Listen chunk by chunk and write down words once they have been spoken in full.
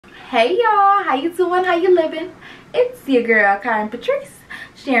Hey y'all, how you doing? How you living? It's your girl Kiryn Patrice,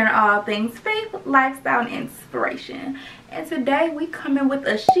 sharing all things faith, lifestyle, and inspiration. And today we coming with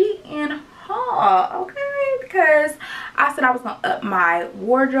a SHEIN haul, okay? Because I said I was gonna up my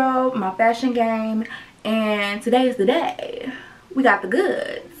wardrobe, my fashion game, and today is the day. We got the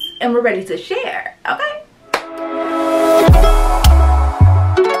goods and we're ready to share, okay?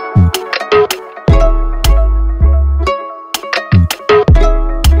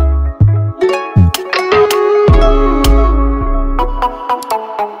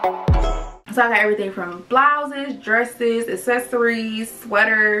 So I got everything from blouses, dresses, accessories,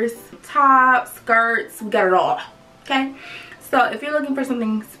 sweaters, tops, skirts. We got it all, okay? So if you're looking for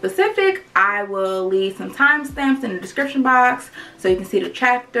something specific, I will leave some timestamps in the description box so you can see the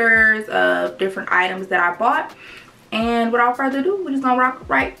chapters of different items that I bought. And without further ado, we're just gonna rock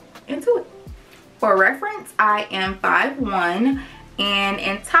right into it. For reference, I am 5'1", and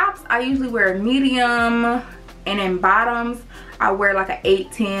in tops, I usually wear a medium, and in bottoms, I wear like an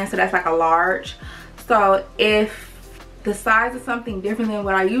 8'10", so that's like a large. So if the size is something different than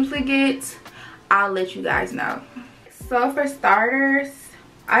what I usually get, I'll let you guys know. So for starters,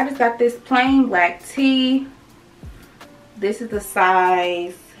 I just got this plain black tee. This is the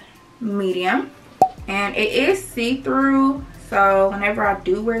size medium, and it is see-through. So whenever I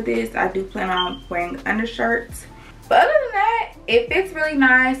do wear this, I do plan on wearing undershirts. But other than that, it fits really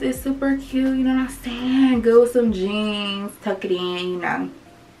nice. It's super cute, you know what I'm saying? Good with some jeans, tuck it in, you know,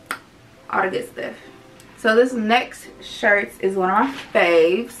 all the good stuff. So this next shirt is one of my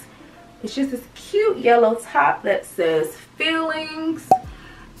faves. It's just this cute yellow top that says feelings.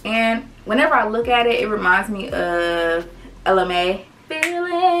 And whenever I look at it, it reminds me of LMA.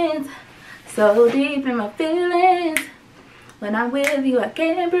 Feelings, so deep in my feelings. When I'm with you, I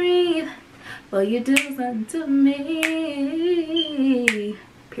can't breathe. Well, you do something to me,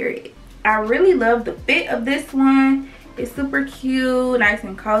 period. I really love the fit of this one. It's super cute, nice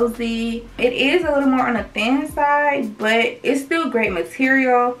and cozy. It is a little more on the thin side, but it's still great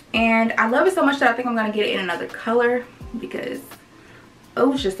material. And I love it so much that I think I'm gonna get it in another color because,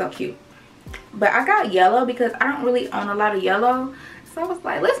 oh, it's just so cute. But I got yellow because I don't really own a lot of yellow. So I was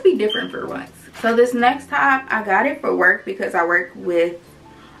like, let's be different for once. So this next top, I got it for work because I work with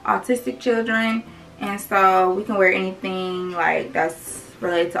autistic children, and so we can wear anything like that's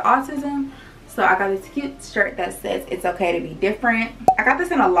related to autism. So I got this cute shirt that says it's okay to be different. I got this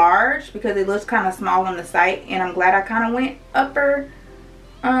in a large because it looks kind of small on the site, and I'm glad I kind of went upper.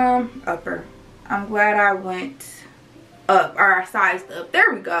 I'm glad I went up, or I sized up.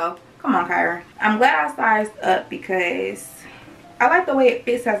 There we go. Come on, Kiryn. I'm glad I sized up because I like the way it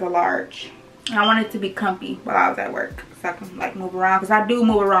fits as a large. And I want it to be comfy while I was at work, so I can like move around, because I do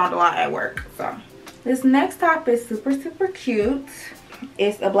move around a lot at work. So this next top is super cute.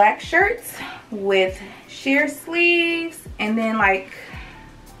 It's a black shirt with sheer sleeves, and then like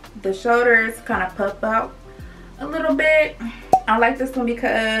the shoulders kind of puff out a little bit. I like this one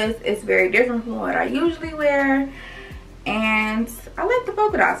because it's very different from what I usually wear, and I like the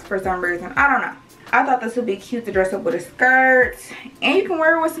polka dots for some reason. I don't know. I thought this would be cute to dress up with a skirt, and you can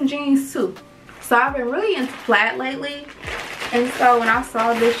wear it with some jeans too. So I've been really into flat lately, and so when I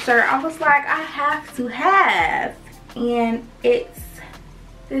saw this shirt, I was like, I have to have. And it's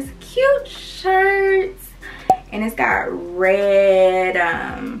this cute shirt, and it's got red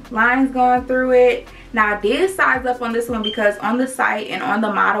lines going through it. Now I did size up on this one because on the site and on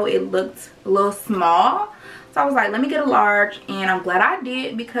the model it looked a little small. So I was like, let me get a large, and I'm glad I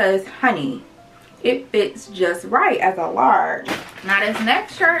did because, honey, it fits just right as a large. Now this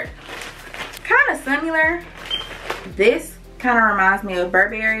next shirt, kind of similar. This kind of reminds me of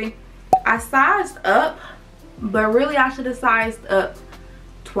Burberry. I sized up, but really I should have sized up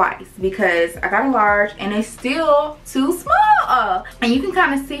twice because I got a large and it's still too small. And you can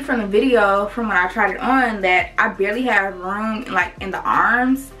kind of see from the video from when I tried it on that I barely have room like in the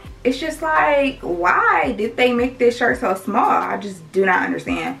arms. It's just like, why did they make this shirt so small? I just do not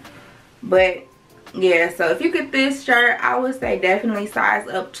understand. But yeah, so if you get this shirt, I would say definitely size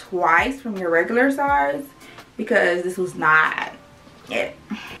up twice from your regular size because this was not it.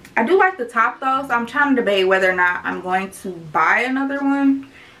 I do like the top though, so I'm trying to debate whether or not I'm going to buy another one,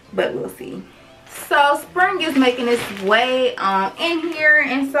 but we'll see. So spring is making its way in here,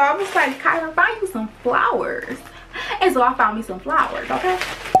 and so I was like, Kiryn, find you some flowers. And so I found me some flowers, okay?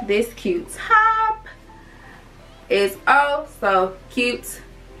 This cute top is oh so cute.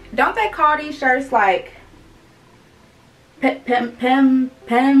 Don't they call these shirts like peplum?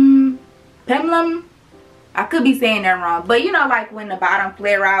 I could be saying that wrong, but you know, like when the bottom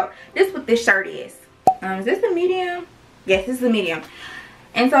flare out. This is what this shirt is. Is this a medium? Yes, this is a medium.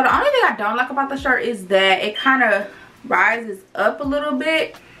 And so the only thing I don't like about the shirt is that it kind of rises up a little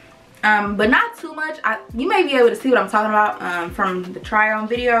bit, but not too much. You may be able to see what I'm talking about from the try on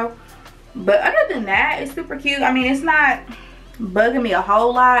video, but other than that, it's super cute. I mean, it's not bugging me a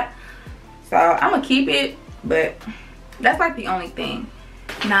whole lot, so I'm gonna keep it, but that's like the only thing.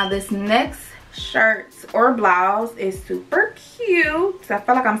 Now this next shirt or blouse is super cute. So I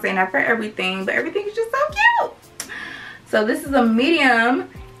feel like I'm saying that for everything, but everything is just so cute. So this is a medium,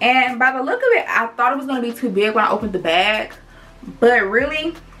 and by the look of it, I thought it was going to be too big when I opened the bag, but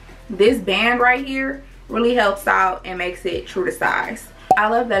really this band right here really helps out and makes it true to size. I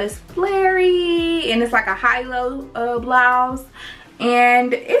love that it's flary and it's like a high-low blouse,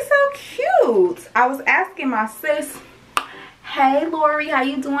 and it's so cute. I was asking my sis, hey Lori, how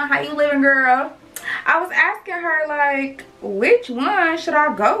you doing, how you living, girl? I was asking her like which one should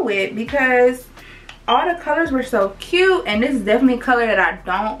I go with, because all the colors were so cute, and this is definitely a color that I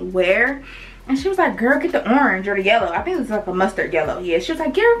don't wear. And she was like, girl, get the orange or the yellow. I think it's like a mustard yellow. Yeah, she was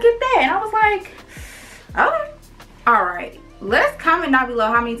like, girl, get that. And I was like, okay. All right, let's comment down below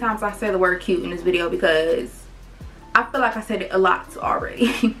how many times I said the word cute in this video, because I feel like I said it a lot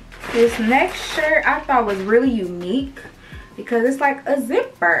already. This next shirt I thought was really unique because it's like a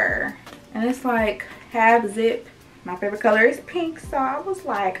zipper, and it's like half zip. My favorite color is pink, so I was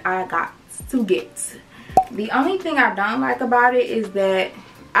like, I got to get. The only thing I don't like about it is that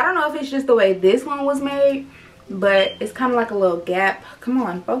I don't know if it's just the way this one was made, but it's kind of like a little gap. Come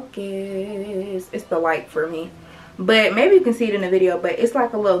on, focus. It's the light for me, but maybe you can see it in the video, but it's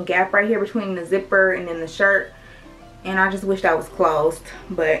like a little gap right here between the zipper and then the shirt, and I just wish that was closed.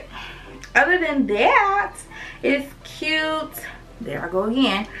 But other than that, it's cute. There I go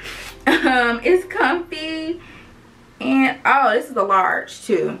again. It's comfy, and oh, this is a large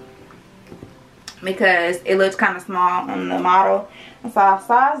too, because it looks kind of small on the model, and so I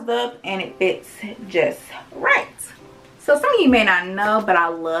sized up and it fits just right. So some of you may not know, but I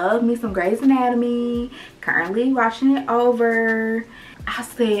love me some Grey's Anatomy. Currently watching it over. I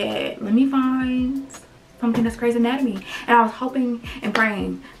said, let me find something that's Grey's Anatomy, and I was hoping and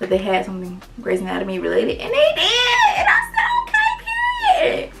praying that they had something Grey's Anatomy related, and they did, and I said,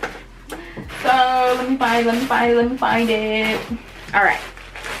 okay, period. So let me find it. All right,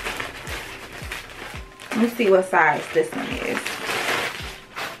 let me see what size this one is.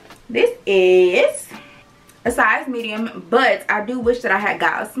 This is a size medium, but I do wish that I had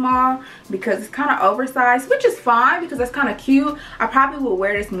got a small because it's kind of oversized, which is fine because that's kind of cute. I probably will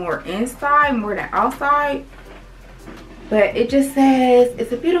wear this more inside more than outside, but it just says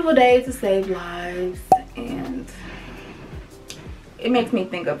it's a beautiful day to save lives, and it makes me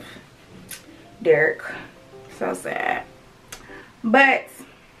think of Derek. So sad, but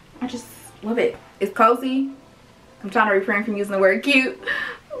I just love it. It's cozy. I'm trying to refrain from using the word cute,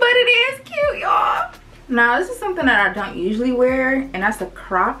 but it is cute, y'all. Now this is something that I don't usually wear, and that's a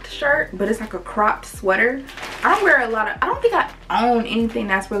cropped shirt, but it's like a cropped sweater. I don't wear a lot of, I don't think I own anything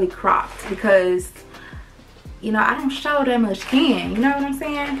that's really cropped because, you know, I don't show that much skin, you know what I'm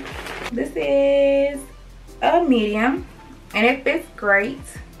saying? This is a medium, and it fits great.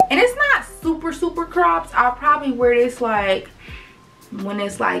 And it's not super cropped. I'll probably wear this like when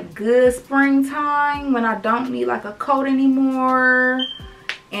it's like good springtime, when I don't need like a coat anymore,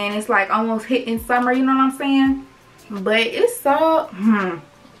 and it's like almost hitting summer, you know what I'm saying? But it's so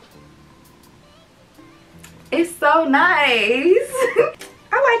it's so nice.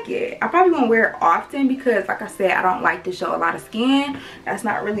 I like it. I probably won't wear it often because, like I said, I don't like to show a lot of skin. That's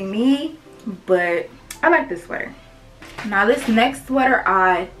not really me, but I like this sweater. Now this next sweater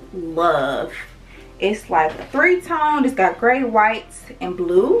I love. It's like a 3-tone. It's got gray, white, and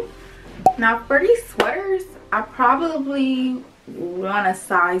blue. Now for these sweaters, I probably want to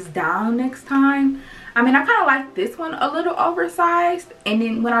size down next time. I mean, I kind of like this one a little oversized, and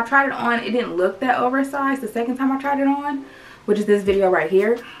then when I tried it on, it didn't look that oversized the second time I tried it on, which is this video right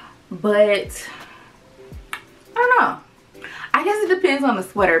here. But I don't know. I guess it depends on the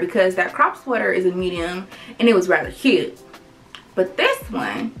sweater, because that crop sweater is a medium and it was rather cute, but this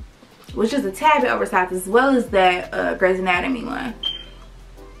one was just a tad bit oversized, as well as that Grey's Anatomy one.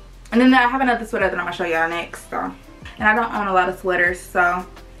 And then I have another sweater that I'm gonna show y'all next. So, and I don't own a lot of sweaters, so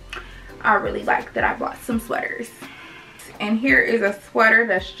I really like that I bought some sweaters. And here is a sweater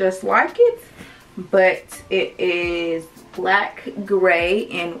that's just like it, but it is black, gray,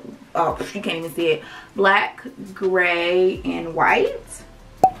 and oh, you can't even see it. Black, gray, and white.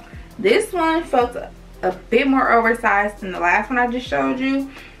 This one felt a bit more oversized than the last one I just showed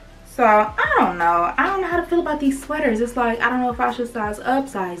you. So I don't know. I don't know how to feel about these sweaters. It's like, I don't know if I should size up,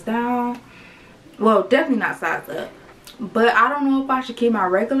 size down. Well, definitely not size up. but I don't know if I should keep my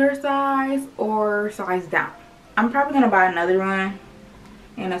regular size or size down. I'm probably gonna buy another one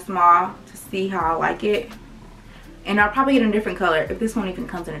in a small to see how I like it, and I'll probably get a different color if this one even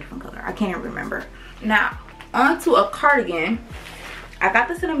comes in a different color. I can't even remember. Now onto a cardigan. I got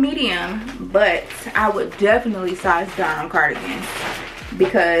this in a medium, but I would definitely size down on cardigans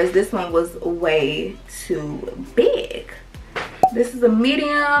because this one was way too big. This is a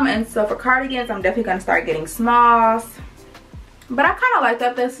medium, and so for cardigans I'm definitely gonna start getting smalls, but I kind of like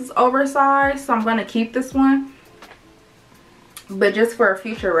that this is oversized, so I'm gonna keep this one. But just for a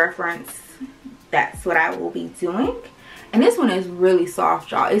future reference, that's what I will be doing. And this one is really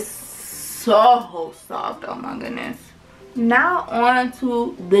soft, y'all. It's so soft, oh my goodness. Now on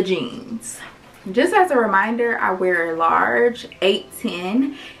to the jeans. Just as a reminder, I wear a large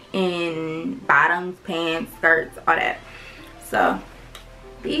 8-10 in bottoms, pants, skirts, all that. So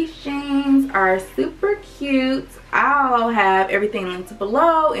these jeans are super cute. I'll have everything linked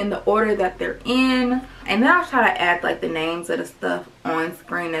below in the order that they're in, and then I'll try to add like the names of the stuff on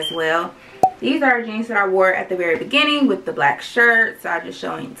screen as well. These are jeans that I wore at the very beginning with the black shirt, so I'll just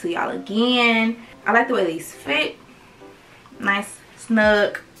show it to y'all again. I like the way these fit. Nice,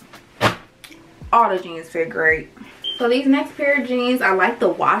 snug. All the jeans fit great. So these next pair of jeans, I like the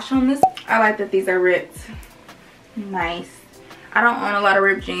wash on this. I like that these are ripped. Nice. I don't own a lot of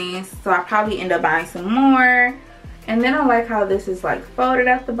ripped jeans, so I'll probably end up buying some more. And then I like how this is like folded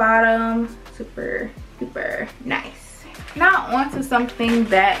at the bottom. Super, super nice. Now on to something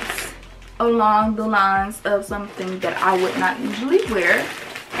that's along the lines of something that I would not usually wear.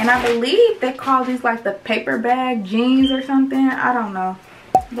 And I believe they call these like the paper bag jeans or something. I don't know.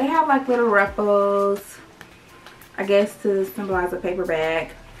 They have like little ruffles, I guess, to symbolize a paper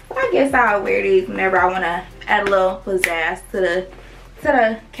bag. I guess I'll wear these whenever I want to add a little pizzazz to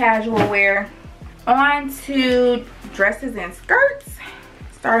the casual wear. On to dresses and skirts.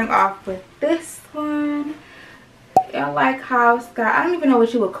 Starting off with this one. I like how it's got, I don't even know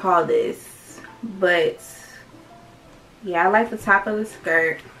what you would call this, but yeah, I like the top of the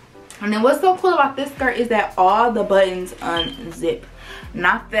skirt. And then what's so cool about this skirt is that all the buttons unzip.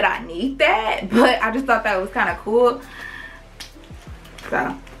 Not that I need that, but I just thought that was kind of cool.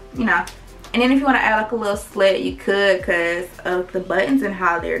 So, you know. And then if you want to add like a little slit, you could, because of the buttons and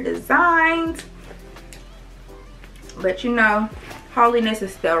how they're designed. But you know, holiness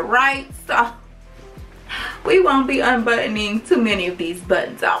is still right, so we won't be unbuttoning too many of these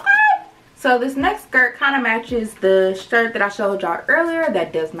buttons, okay? So this next skirt kind of matches the shirt that I showed y'all earlier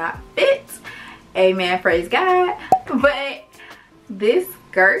that does not fit. Amen, praise God. But this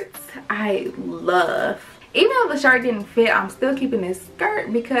skirt I love. Even though the shirt didn't fit, I'm still keeping this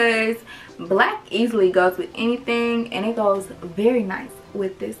skirt because black easily goes with anything, and it goes very nice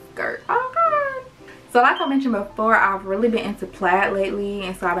with this skirt. Oh God. So like I mentioned before, I've really been into plaid lately,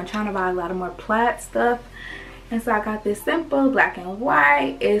 and so I've been trying to buy a lot of more plaid stuff. And so I got this simple black and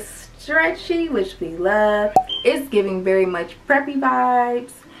white. It's stretchy, which we love. It's giving very much preppy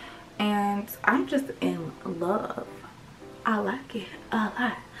vibes, and I'm just in love. I like it a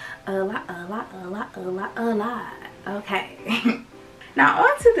lot, a lot, a lot, a lot, a lot, a lot. Okay. Now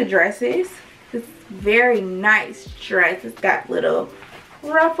on to the dresses. This very nice dress. It's got little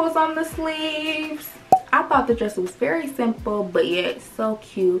ruffles on the sleeves. I thought the dress was very simple, but yet so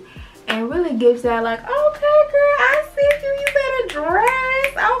cute, and really gives that like, okay girl, I see you, you said a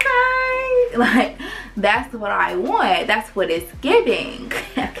dress, okay. Like, that's what I want. That's what it's giving.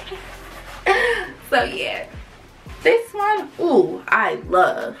 Okay. So yeah, this one, ooh, I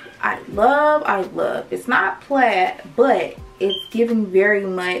love. It's not plaid, but it's giving very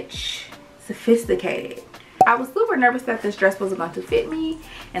much sophisticated. I was super nervous that this dress wasn't going to fit me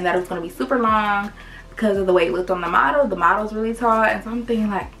and that it was going to be super long because of the way it looked on the model. The model's really tall, and so I'm thinking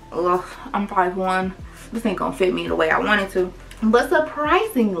like, ugh, I'm 5'1". This ain't gonna fit me the way I wanted to. But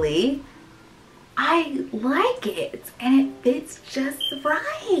surprisingly, I like it, and it fits just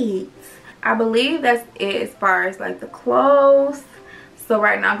right. I believe that's it as far as like the clothes. So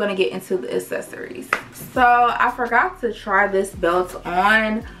right now I'm gonna get into the accessories. So I forgot to try this belt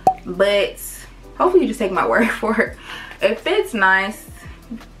on, but hopefully you just take my word for it. It fits nice,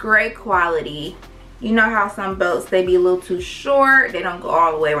 great quality. You know how some belts, they be a little too short, they don't go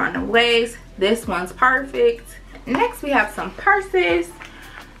all the way around the waist. This one's perfect. Next we have some purses.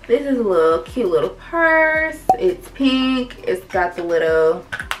 This is a little cute little purse. It's pink. It's got the little,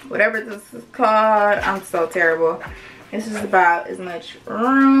 whatever this is called. I'm so terrible. This is about as much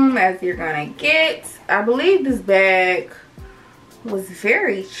room as you're gonna get. I believe this bag was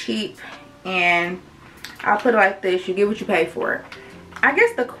very cheap, and I'll put it like this: you get what you pay for it. I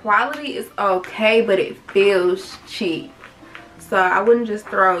guess the quality is okay, but it feels cheap. So I wouldn't just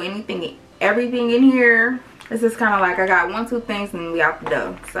throw everything in here. This is kind of like I got 1-2 things and we out the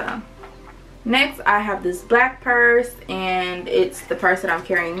door. So next I have this black purse, and it's the purse that I'm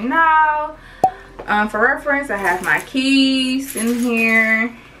carrying now. For reference, I have my keys in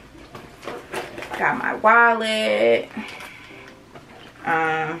here. Got my wallet,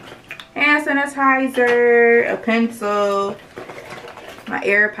 hand sanitizer, a pencil, my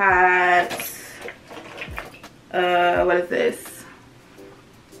AirPods, what is this?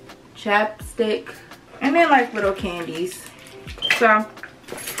 Chapstick, and then like little candies. So I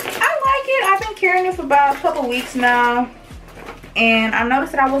like it. I've been carrying it for about a couple weeks now, and I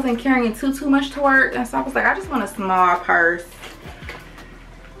noticed that I wasn't carrying too much to work, and so I was like, I just want a small purse,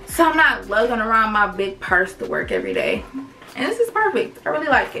 so I'm not lugging around my big purse to work every day. And this is perfect. I really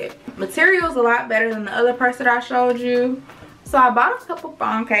like it. Material is a lot better than the other purse that I showed you. So I bought a couple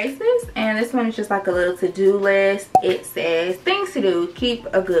phone cases, and this one is just like a little to-do list. It says things to do: keep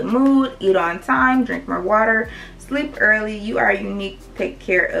a good mood, eat on time, drink more water, sleep early, you are unique, take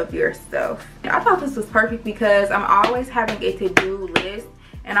care of yourself. I thought this was perfect because I'm always having a to-do list,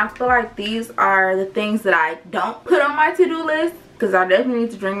 and I feel like these are the things that I don't put on my to-do list, because I definitely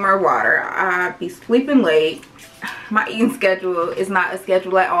need to drink more water. I be sleeping late. My eating schedule is not a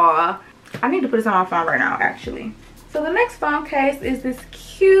schedule at all. I need to put this on my phone right now, actually. So the next phone case is this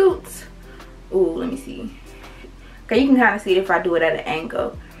cute, ooh, let me see. Okay, you can kind of see it if I do it at an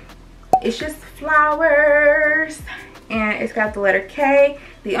angle. It's just flowers, and it's got the letter K.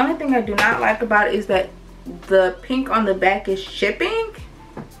 The only thing I do not like about it is that the pink on the back is shipping,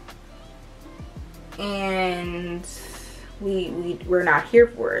 and we're not here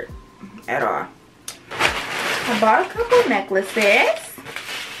for it at all. I bought a couple necklaces.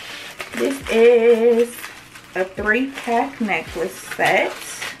 This is a 3-pack necklace set.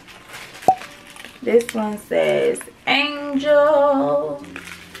 This one says angel.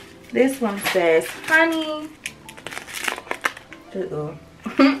 This one says honey. Uh-oh.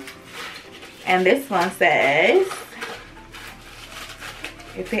 And this one says,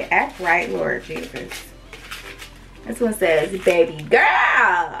 if it act right, Lord Jesus. This one says baby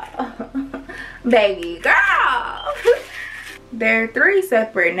girl. Baby girl. They're 3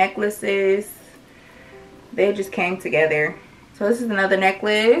 separate necklaces. They just came together. So this is another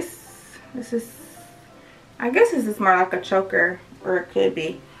necklace. This is, I guess this is more like a choker, or it could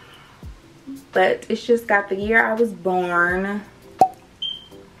be, but it's just got the year I was born,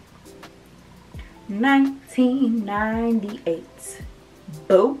 1998.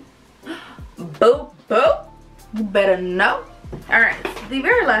 Boo, boo, boo. You better know. All right, the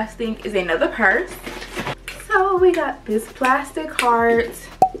very last thing is another purse. So we got this plastic heart.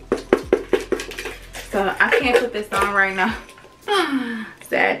 So I can't put this on right now.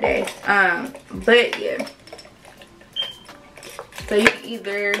 Sad day. But yeah. So you can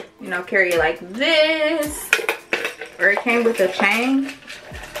either, you know, carry it like this, or it came with a chain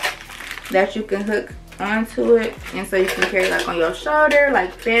that you can hook onto it, and so you can carry it like on your shoulder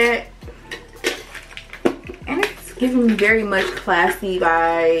like that. And it's giving me very much classy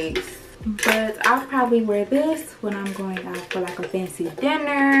vibes. But I'll probably wear this when I'm going out for like a fancy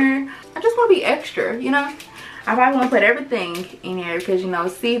dinner. I just want to be extra, you know. I probably want to put everything in here because, you know,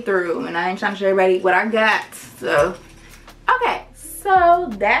 it's see-through, and I ain't trying to show everybody what I got. So, okay. So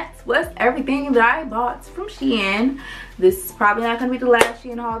that's what's everything that I bought from SHEIN. This is probably not going to be the last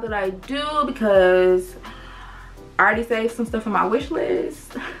SHEIN haul that I do, because I already saved some stuff on my wish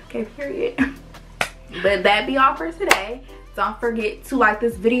list. Okay, period. But that be all for today. Don't forget to like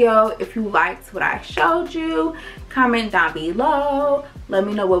this video if you liked what I showed you. Comment down below. Let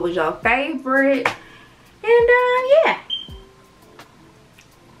me know what was your favorite. And yeah.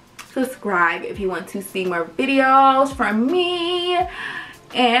 Subscribe if you want to see more videos from me.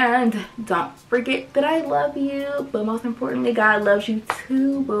 And don't forget that I love you. But most importantly, God loves you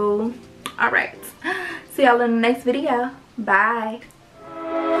too, boo. Alright. See y'all in the next video. Bye.